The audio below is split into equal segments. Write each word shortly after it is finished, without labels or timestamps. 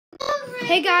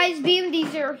Hey guys,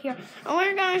 BMD0 here.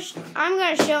 I'm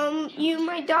gonna show you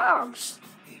my dogs.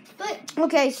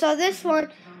 Okay, so this one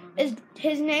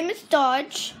his name is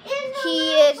Dodge.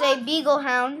 He is a beagle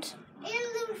hound. And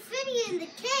little Finny in the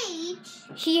cage.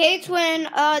 He hates when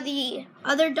the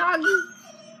other doggy.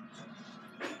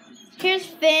 Here's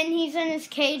Finn. He's in his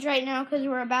cage right now because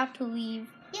we're about to leave.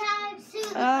 Yeah, I've seen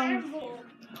the carnival.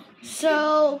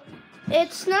 So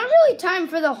it's not really time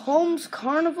for the Holmes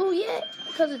Carnival yet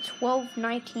because it's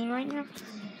 12:19 right now.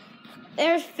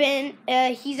 There's Finn.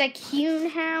 He's a coon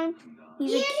hound.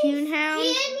 He's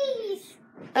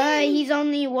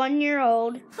only 1 year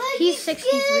old. He's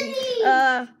 63.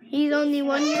 He's only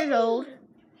 1 year old.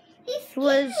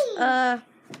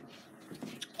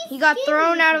 He got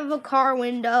thrown out of a car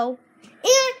window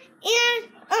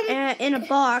in a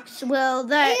box. Well,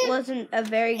 that wasn't a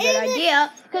very good idea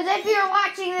because if you're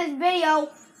watching this video,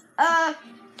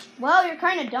 well, you're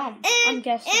kind of dumb. I'm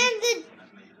guessing. And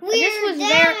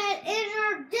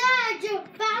our dad just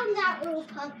found that little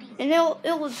puppy. And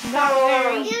it was not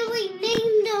very. And we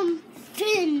named him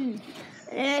Finn.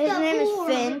 His name is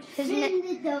Finn. His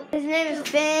name is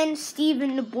Finn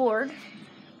Steven the Board.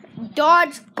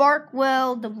 Dodge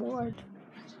Barkwell the Board.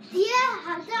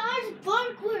 Yeah, Dodge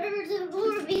Barkwell the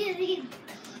Board because he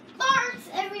barks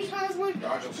every time we're.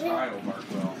 Dodge Style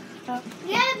Barkwell.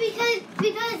 Yeah,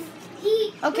 because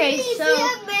he. Okay, when he so. see a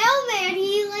mailman,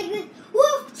 he like this.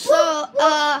 Woof, So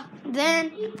then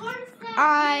he barks at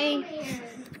I mailman.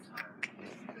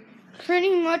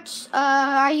 pretty much Look when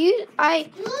I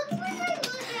look at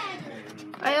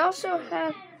him. I also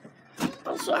have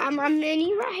my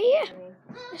mini right here.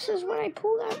 This is what I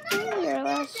pulled out earlier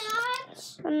last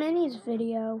mini's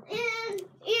video. And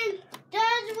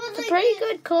Dodge was It's a pretty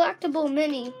good collectible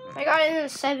mini. I got it in a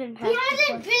 7-pack. He has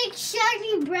a big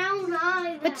shiny brown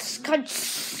eye. It's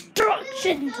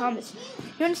construction, Thomas.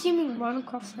 You want to see me run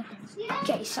across the house?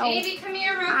 Okay, so Baby, come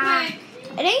here real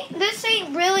quick. This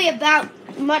ain't really about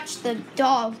much the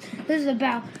dog. This is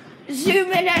about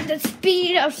zooming at the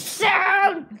speed of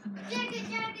sound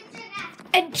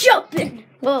and jumping.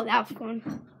 Whoa, that was fun.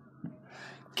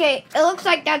 Okay, it looks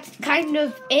like that's kind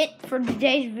of it for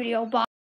today's video. Bye.